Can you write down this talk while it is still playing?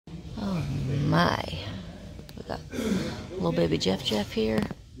my. We got little baby Jeff here,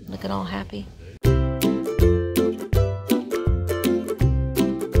 looking all happy.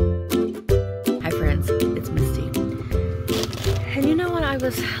 Hi friends, it's Misty. And you know what? I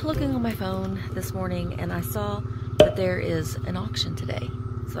was looking on my phone this morning and I saw that there is an auction today.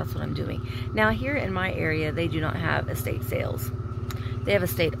 So that's what I'm doing. Now here in my area, they do not have estate sales. They have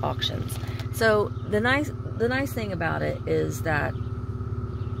estate auctions. So the nice thing about it is that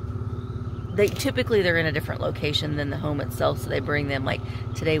they're in a different location than the home itself, so they bring them, like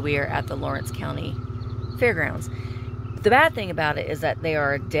today we are at the Lawrence County Fairgrounds. The bad thing about it is that they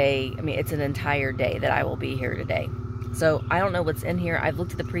are a day, I mean it's an entire day that I will be here today. So I don't know what's in here. I've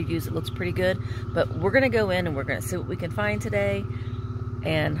looked at the previews, it looks pretty good, but we're gonna go in and we're gonna see what we can find today,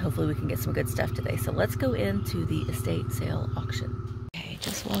 and hopefully we can get some good stuff today. So let's go into the estate sale auction. Okay,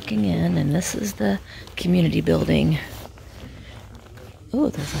 just walking in, and this is the community building. Oh,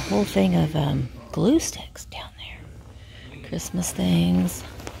 there's a whole thing of glue sticks down there. Christmas things.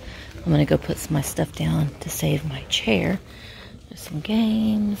 I'm gonna go put some of my stuff down to save my chair. There's some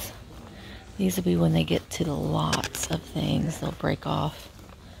games. These will be when they get to the lots of things. They'll break off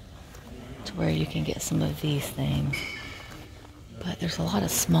to where you can get some of these things. But there's a lot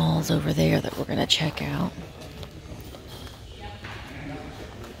of smalls over there that we're gonna check out.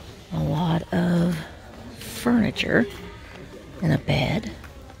 A lot of furniture. And a bed.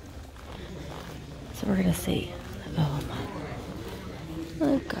 So we're gonna see. Oh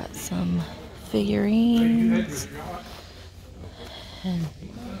my. I've got some figurines. And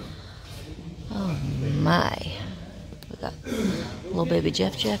oh my. We got little baby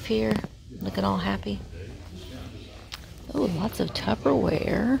Jeff here, looking all happy. Oh, lots of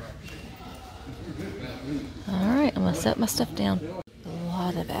Tupperware. Alright, I'm gonna set my stuff down. A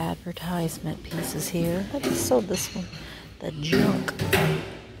lot of advertisement pieces here. I just sold this one. The junk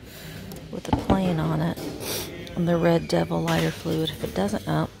with the plane on it, and the Red Devil lighter fluid. If it doesn't,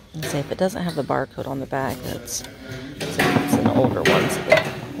 if it doesn't have the barcode on the back, it's an older one. So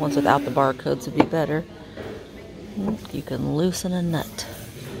the ones without the barcodes would be better. You can loosen a nut.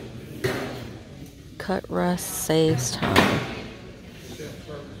 Cut rust saves time.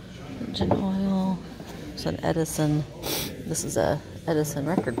 Engine oil. It's an Edison. This is a Edison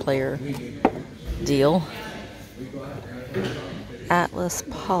record player deal. Atlas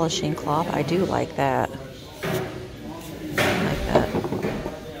polishing cloth. I do like that. I like that.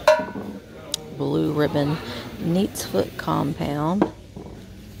 Blue ribbon. Neat's foot compound.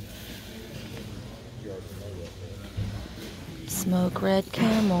 Smoke red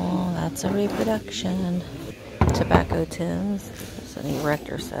camel. That's a reproduction. Tobacco tins. There's an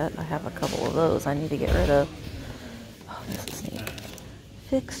erector set. I have a couple of those I need to get rid of. Oh, this is neat.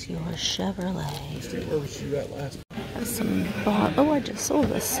 Fix your Chevrolet. Where was you at last? Some I just sold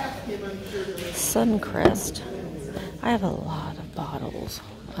this Suncrest. I have a lot of bottles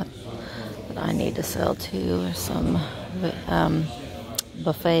that I need to sell too. There's some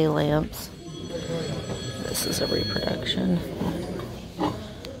buffet lamps. This is a reproduction, I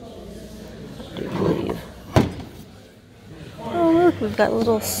do believe. Oh look, we've got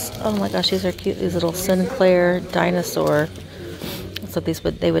little, oh my gosh, these are cute, these little Sinclair dinosaur. So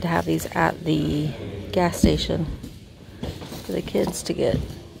they would have these at the gas station for the kids to get.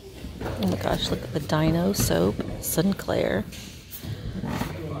 Oh my gosh, look at the dino soap, Sinclair.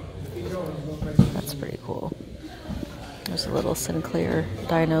 That's pretty cool. There's a little Sinclair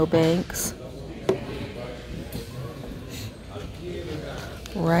dino banks.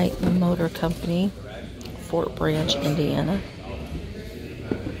 Wright Motor Company, Fort Branch, Indiana.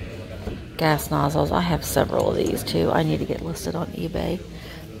 Gas nozzles. I have several of these too. I need to get listed on eBay.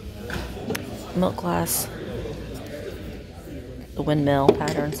 Milk glass. The windmill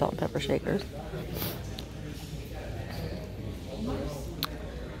pattern salt and pepper shakers.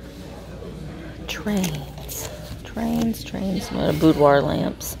 Trains. Boudoir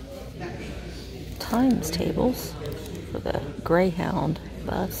lamps. Times tables for the Greyhound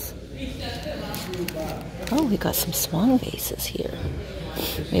bus. Oh, we got some swan vases here.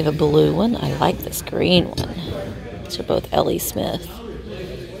 We have a blue one. I like this green one. These are both Ellie Smith.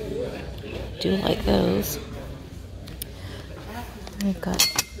 Do like those. We've got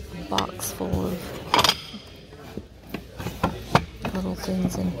a box full of little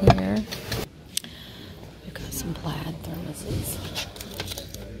things in here. We've got some plaid thermoses.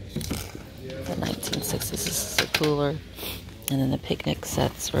 The 1960s. This is a cooler. And then the picnic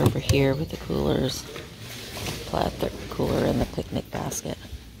sets are over here with the coolers. Plaid cooler and the picnic basket.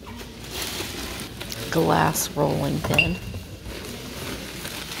 Glass rolling pin.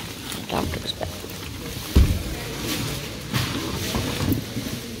 Doctor's bag.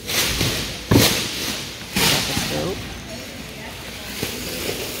 soap.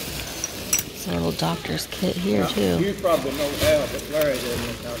 There's a little doctor's kit here too. You probably know how, but Larry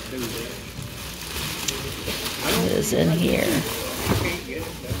doesn't know how to do this. It is in here.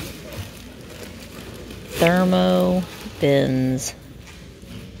 Thermo bins.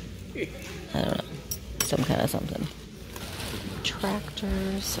 I don't know. Some kind of something.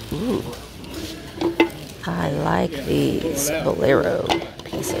 Tractors. Ooh. I like these Bolero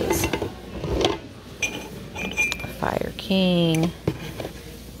pieces. Fire King.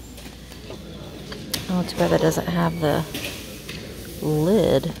 Oh, too bad that doesn't have the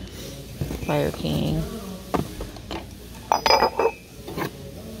lid. Fire King.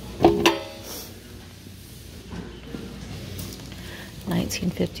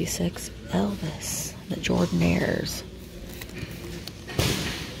 '56 Elvis, the Jordanaires.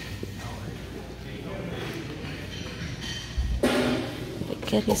 The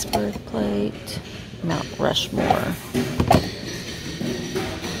Gettysburg plate, Mount Rushmore.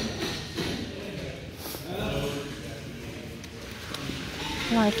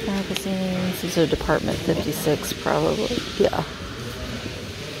 Life magazines. These are Department 56, probably. Yeah.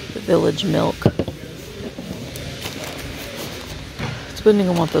 The Village Milk. Depending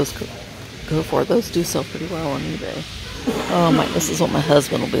on what those go for, those do sell pretty well on eBay. Oh my, this is what my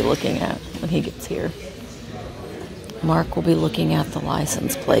husband will be looking at when he gets here. Mark will be looking at the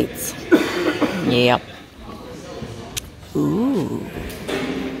license plates. Yep. Ooh.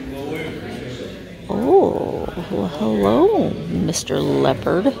 Oh, well, hello, Mr.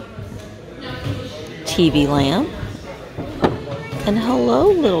 Leopard. TV lamp. And hello,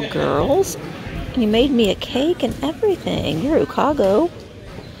 little girls. You made me a cake and everything. You're Ukago.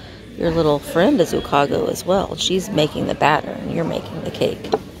 Your little friend is Ukago as well. She's making the batter and you're making the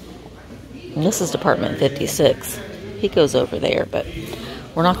cake. And this is Department 56. He goes over there, but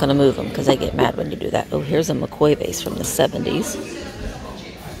we're not going to move him because they get mad when you do that. Oh, here's a McCoy vase from the 70s.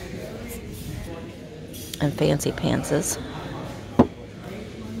 And fancy pantses.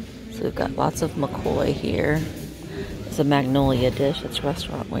 So we've got lots of McCoy here. It's a magnolia dish. It's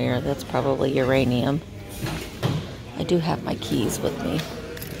restaurant ware. That's probably uranium. I do have my keys with me.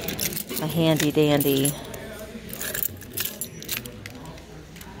 My handy dandy.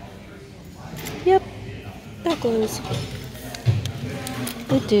 Yep, that glows.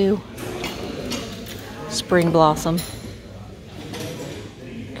 They do. Spring blossom.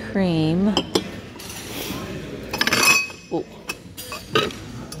 Cream. Oh.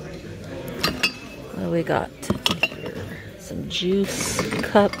 What do we got? Some juice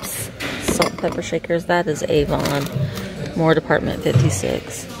cups, salt pepper shakers. That is Avon. More Department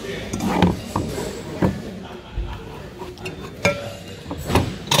 56.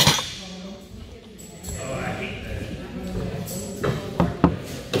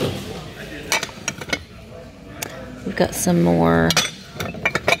 We've got some more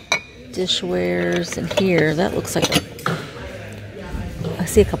dishwares in here. That looks like I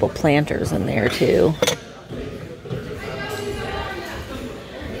see a couple planters in there too.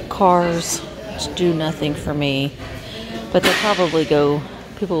 Cars, which do nothing for me, but they'll probably go,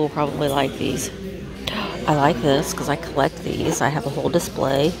 people will probably like these. I like this because I collect these. I have a whole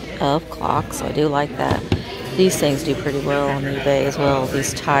display of clocks, so I do like that. These things do pretty well on eBay as well,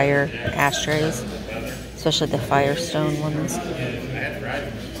 these tire ashtrays, especially the Firestone ones.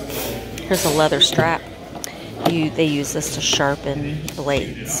 Here's a leather strap. They use this to sharpen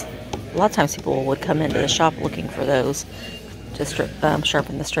blades. A lot of times people would come into the shop looking for those to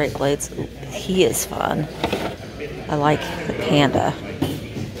sharpen the straight blades. Ooh, he is fun. I like the panda.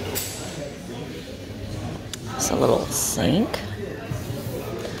 It's a little sink.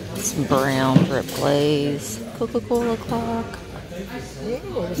 Some brown drip glaze. Coca-Cola clock.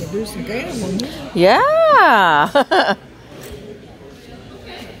 Oh, we can do some gambling. Yeah!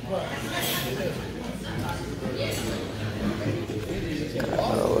 Got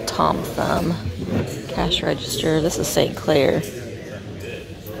a little Tom Thumb cash register. This is St. Clair.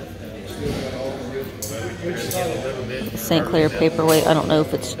 St. Clair paperweight. I don't know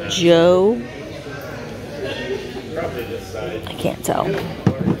if it's Joe. I can't tell.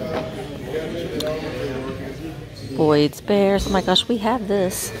 Boyd's Bears. Oh my gosh, we have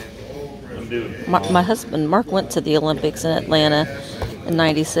this. My husband, Mark, went to the Olympics in Atlanta in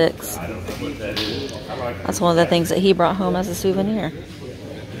 '96. That's one of the things that he brought home as a souvenir.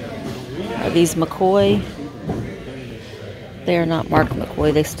 These McCoy, they are not marked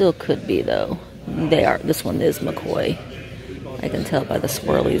McCoy. They still could be, though. They are. This one is McCoy. I can tell by the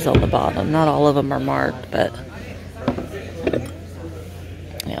swirlies on the bottom. Not all of them are marked, but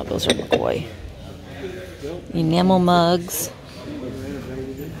yeah, those are McCoy. Enamel mugs.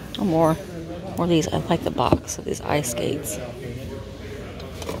 Oh, more more of these. I like the box of these ice skates.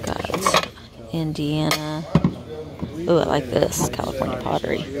 Got Indiana. Oh, I like this. California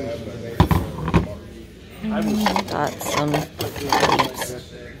pottery. Got some grapes.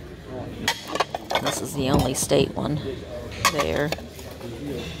 This is the only state one there.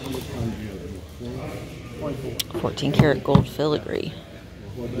 14 karat gold filigree.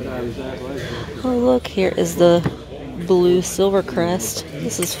 Oh, look, here is the blue silver crest.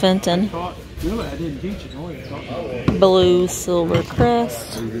 This is Fenton. Blue silver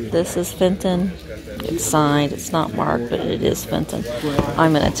crest. This is Fenton. It's signed. It's not marked, but it is Fenton.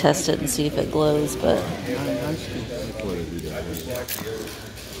 I'm going to test it and see if it glows, but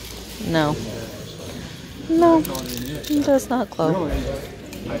no. No, it does not glow.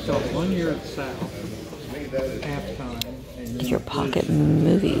 Your pocket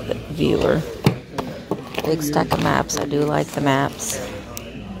movie viewer. Big stack of maps. I do like the maps.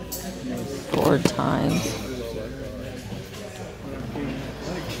 4 times.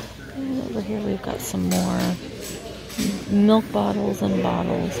 And over here we've got some more milk bottles and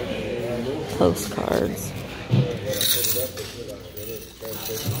bottles. Postcards.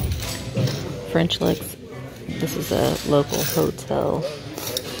 French licks. This is a local hotel.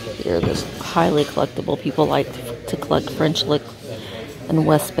 Here, this highly collectible. People like to collect French lick and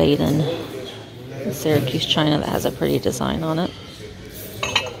West Baden, Syracuse, China, that has a pretty design on it.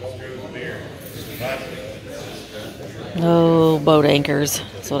 Oh, boat anchors.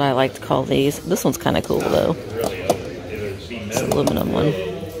 That's what I like to call these. This one's kind of cool, though. It's an aluminum one.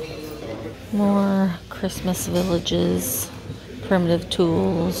 More Christmas villages, primitive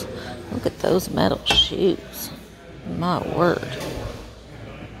tools. Look at those metal shoes. My word.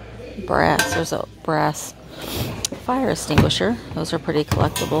 Brass. There's a brass fire extinguisher. Those are pretty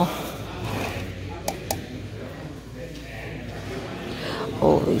collectible.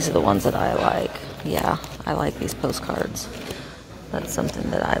 Oh, these are the ones that I like. Yeah, I like these postcards. That's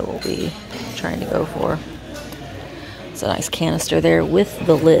something that I will be trying to go for. It's a nice canister there with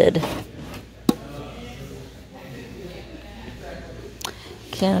the lid.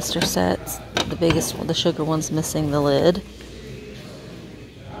 Canister sets. The biggest one, the sugar one's missing the lid.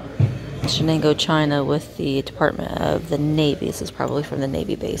 Shenango, China, with the Department of the Navy. This is probably from the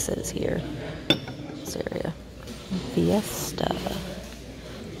Navy bases here. This area. Fiesta.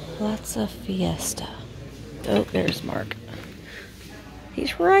 Lots of Fiesta. Oh, there's Mark.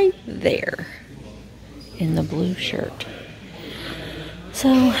 He's right there in the blue shirt.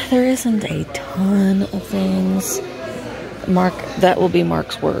 So there isn't a ton of things. Mark, that will be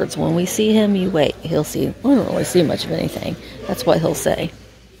Mark's words. When we see him, you wait. He'll see, I don't really see much of anything. That's what he'll say.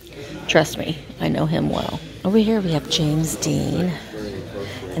 Trust me, I know him well. Over here we have James Dean.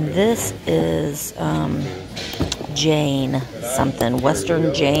 And this is Jane something.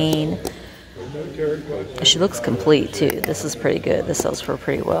 Western Jane. She looks complete too. This is pretty good. This sells for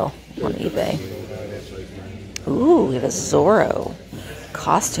pretty well on eBay. Ooh, we have a Zorro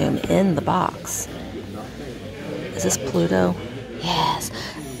costume in the box. Is this Pluto? Yes.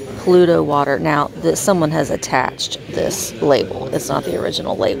 Pluto water. Now, someone has attached this label. It's not the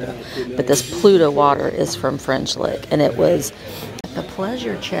original label. But this Pluto water is from French Lick. And it was the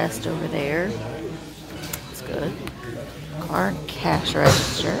pleasure chest over there. That's good. Card cash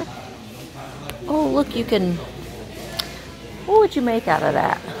register. Oh, look, you can... What would you make out of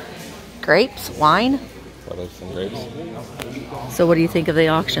that? Grapes? Wine? Some grapes. So what do you think of the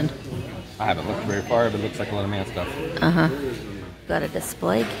auction? I haven't looked very far, but it looks like a lot of man stuff. Uh-huh. Got a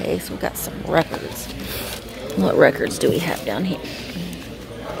display case. We've got some records. What records do we have down here?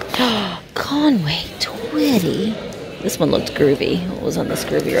 Conway Twitty. This one looked groovy. What was on this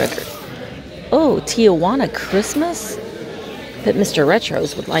groovy record? Oh, Tijuana Christmas? Bet Mr.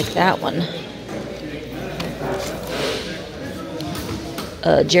 Retros would like that one.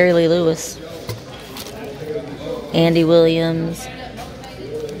 Jerry Lee Lewis. Andy Williams.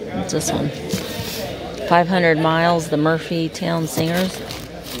 What's this one? 500 Miles, the Murphy Town Singers.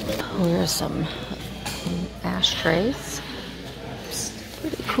 Oh, there's some ashtrays.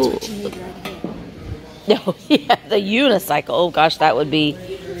 Pretty cool. Oh, yeah, the unicycle. Oh gosh, that would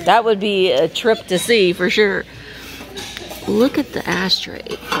be a trip to see for sure. Look at the ashtray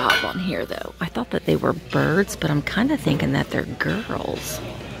top on here, though. I thought that they were birds, but I'm kind of thinking that they're girls.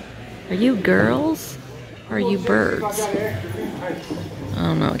 Are you girls? Or are you birds? I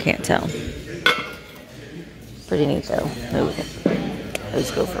don't know. I can't tell. Pretty neat, though.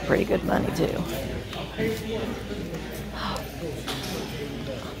 Those go for pretty good money, too. Oh,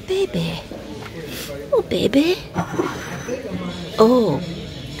 baby. Oh, baby. Oh,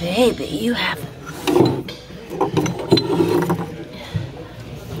 baby, you have...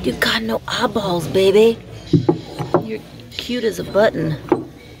 You got no eyeballs, baby. You're cute as a button.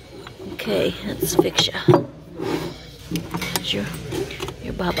 Okay, let's fix you.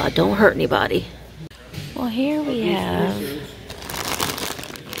 Your baba, don't hurt anybody. Well, here we have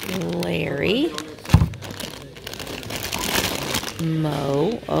Larry,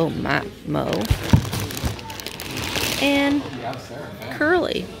 Mo, oh my, Mo, and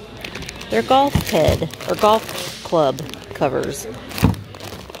Curly. They're golf head, or golf club covers.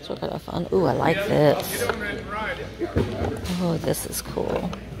 So kind of fun. Ooh, I like this. Oh, this is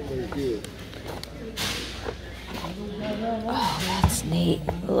cool. Oh, that's neat.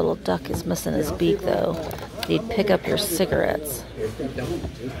 The little duck is missing his beak, though. He'd pick up your cigarettes.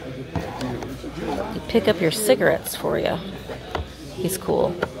 He'd pick up your cigarettes for you. He's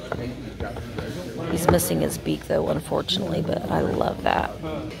cool. He's missing his beak, though, unfortunately, but I love that.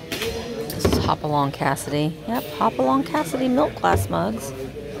 This is Hop Along Cassidy. Yep, Hop Along Cassidy milk glass mugs.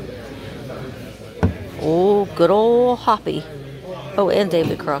 Oh, good old Hoppy. Oh, and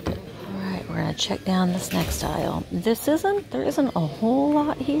David Crockett. We're gonna check down this next aisle. There isn't a whole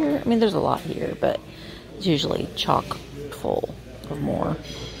lot here. I mean, there's a lot here, but it's usually chock full of more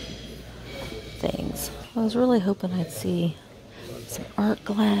things. I was really hoping I'd see some art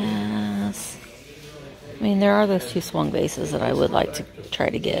glass. I mean, there are those 2 swung vases that I would like to try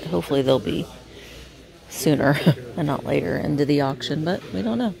to get. Hopefully they'll be sooner and not later into the auction, but we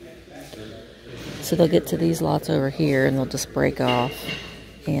don't know. So they'll get to these lots over here and they'll just break off,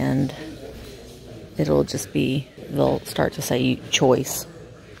 and it'll just be, they'll start to say choice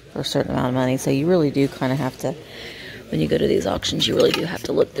for a certain amount of money. So you really do kind of have to, when you go to these auctions, you really do have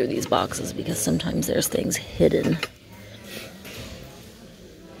to look through these boxes, because sometimes there's things hidden.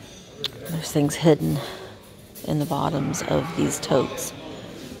 There's things hidden in the bottoms of these totes.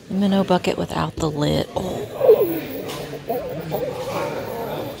 Minnow bucket without the lid. Oh.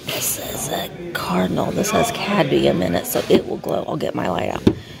 This is a cardinal. This has cadmium in it, so it will glow. I'll get my light out.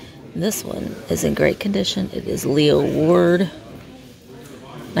 This one is in great condition. It is Leo Ward,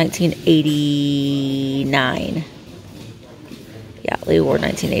 1989. Yeah, Leo Ward,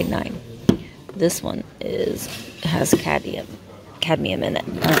 1989. This one has cadmium in it.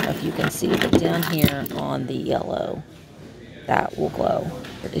 I don't know if you can see, but down here on the yellow, that will glow.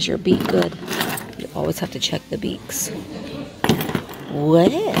 Is your beak good? You always have to check the beaks. Well,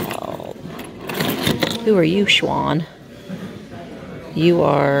 who are you, Schwan? You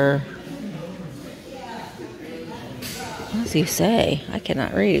are, what does he say? I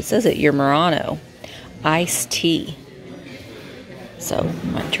cannot read. It says it, you're Murano. Iced tea. So, I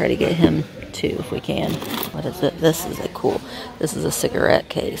might try to get him too if we can. What is it? This is this is a cigarette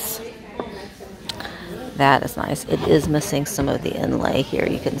case. That is nice. It is missing some of the inlay here,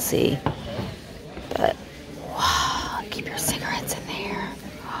 you can see. But, wow, keep your cigarettes in there.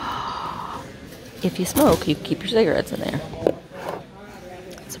 If you smoke, you keep your cigarettes in there.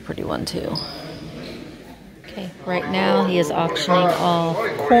 It's a pretty one too. Okay, right now he is auctioning off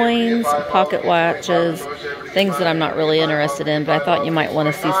coins, pocket watches, things that I'm not really interested in, but I thought you might want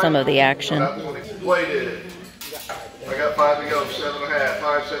to see some of the action. I got 5 to go, 7.5.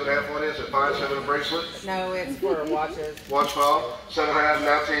 5, 7.5. What is it? 5, 7 a bracelet? No, it's for watches. Watch fob. 7.5.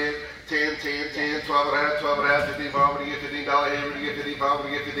 Now 10. 10, 10, 10, 12.5, 12.5, 15. Bob, to get $15 here, to get 15. Bob, to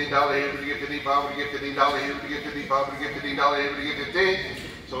get $15 here, to get 15. Bob, to get $15 here, to get 15. Bob, to get $15 here, to get 15.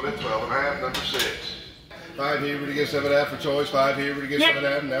 So then 12.5, number 6. 5 here, to get 7.5 for choice. 5 here, to get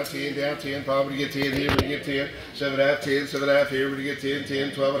 7.5. Now 10, down 10. Bob, to get 10 here, to get 10. 7.5, 10, 7.5 here, to get 10,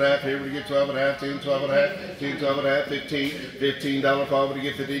 10. 12.5 here, to get 12.5. 10, 12.5, 10, 12.5, 15. $15 Bob, to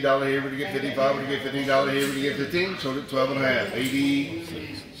get $15 here, to get 50. Bob, to get $15 here, to get 15. So then 12.5,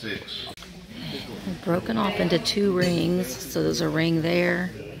 86. Broken off into 2 rings, so there's a ring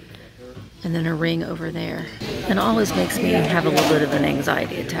there and then a ring over there. And it always makes me have a little bit of an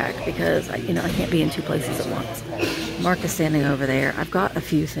anxiety attack because I can't be in 2 places at once. Mark is standing over there. I've got a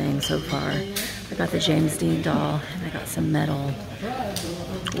few things so far. I got the James Dean doll, and I got some metal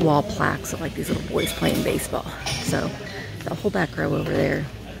wall plaques of like these little boys playing baseball. So the whole back row over there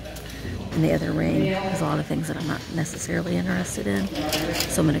in the other ring has a lot of things that I'm not necessarily interested in.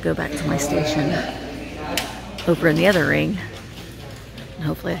 So I'm going to go back to my station over in the other ring, and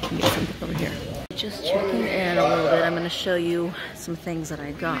hopefully I can get something over here. Just checking in a little bit, I'm going to show you some things that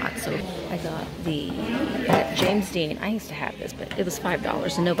I got. So I got the James Dean. I used to have this, but it was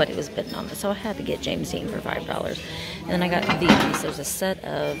 $5 and nobody was bidding on it. So I had to get James Dean for $5. And then I got these. There's a set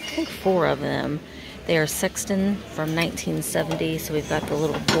of, I think 4 of them. They are Sexton from 1970. So we've got the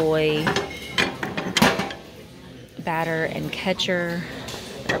little boy batter and catcher.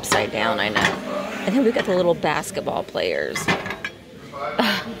 They're upside down, I know. And then we've got the little basketball players.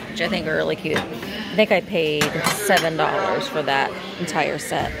 which I think are really cute. I think I paid $7 for that entire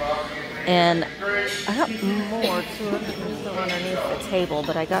set. And I got more too. There's still underneath the table,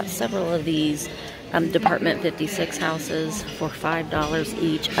 but I got several of these Department 56 houses for $5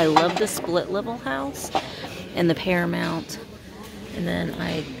 each. I love the split level house and the Paramount. And then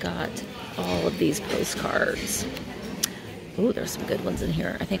I got all of these postcards. Ooh, there's some good ones in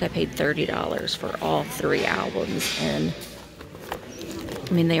here. I think I paid $30 for all 3 albums, and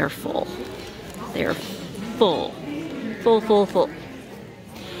I mean, they are full. They are full. Full.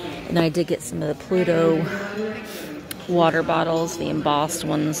 And I did get some of the Pluto water bottles, the embossed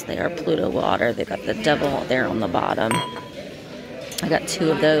ones. They are Pluto water. They got the devil there on the bottom. I got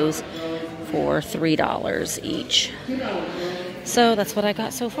 2 of those for $3 each. So that's what I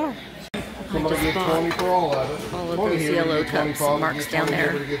got so far. I just bought all of those yellow cups. Mark's down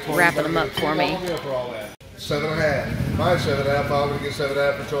there wrapping them up for me. 7.5. Mine's 7.5. 5 would get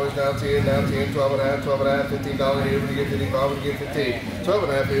 7.5 for choice. Now 10. 12.5. 12.5. $15 here. Would get 55. Would get 15.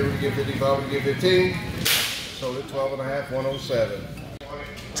 12.5 here. Would get 55. Would get 15. Sold at 12.5. 107.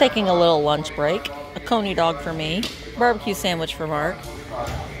 Taking a little lunch break. A coney dog for me. Barbecue sandwich for Mark.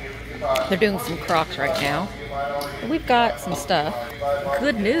 They're doing some Crocs right now. We've got some stuff.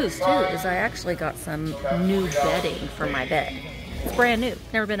 Good news too is I actually got some new bedding for my bed. It's brand new,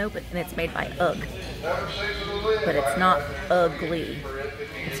 never been opened, and it's made by UGG. But it's not ugly.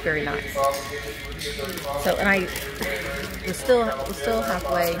 It's very nice. So, and we're still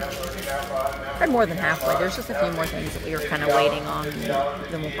halfway. Or more than halfway. There's just a few more things that we were kind of waiting on, and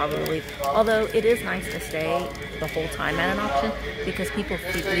then we'll probably leave. Although it is nice to stay the whole time at an auction because people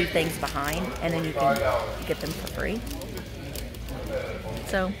leave things behind, and then you can get them for free.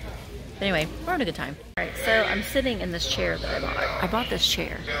 So, anyway, we're having a good time. All right, so I'm sitting in this chair that I bought. I bought this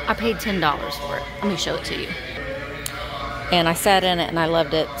chair. I paid $10 for it. Let me show it to you. And I sat in it and I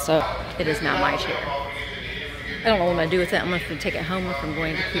loved it, so it is now my chair. I don't know what I'm gonna do with it. I'm gonna have to take it home if I'm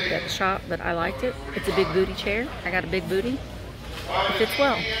going to keep it at the shop, but I liked it. It's a big booty chair. I got a big booty. It fits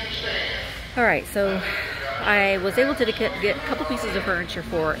well. All right, so I was able to get a couple pieces of furniture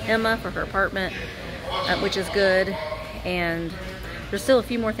for Emma for her apartment, which is good. And there's still a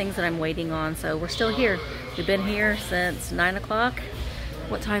few more things that I'm waiting on, so we're still here. We've been here since 9 o'clock.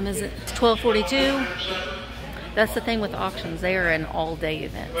 What time is it? It's 12:42. That's the thing with auctions. They are an all-day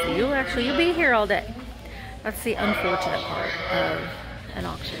event. So you'll be here all day. That's the unfortunate part of an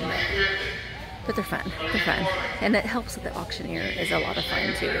auction. But they're fun. They're fun. And it helps that the auctioneer is a lot of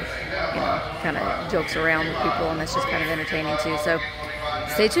fun too. You know, kind of jokes around with people, and it's just kind of entertaining too. So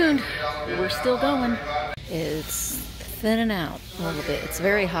stay tuned. We're still going. It's thinning out a little bit. It's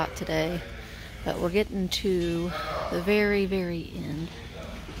very hot today, but we're getting to the very, very end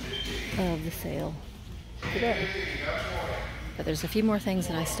of the sale today. But there's a few more things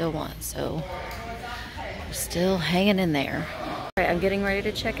that I still want, so we're still hanging in there. All right, I'm getting ready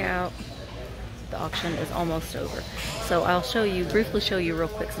to check out. The auction is almost over, so I'll briefly show you real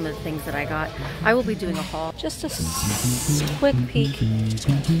quick some of the things that I got. I will be doing a haul, just a quick peek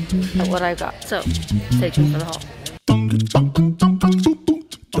at what I got. So stay tuned for the haul.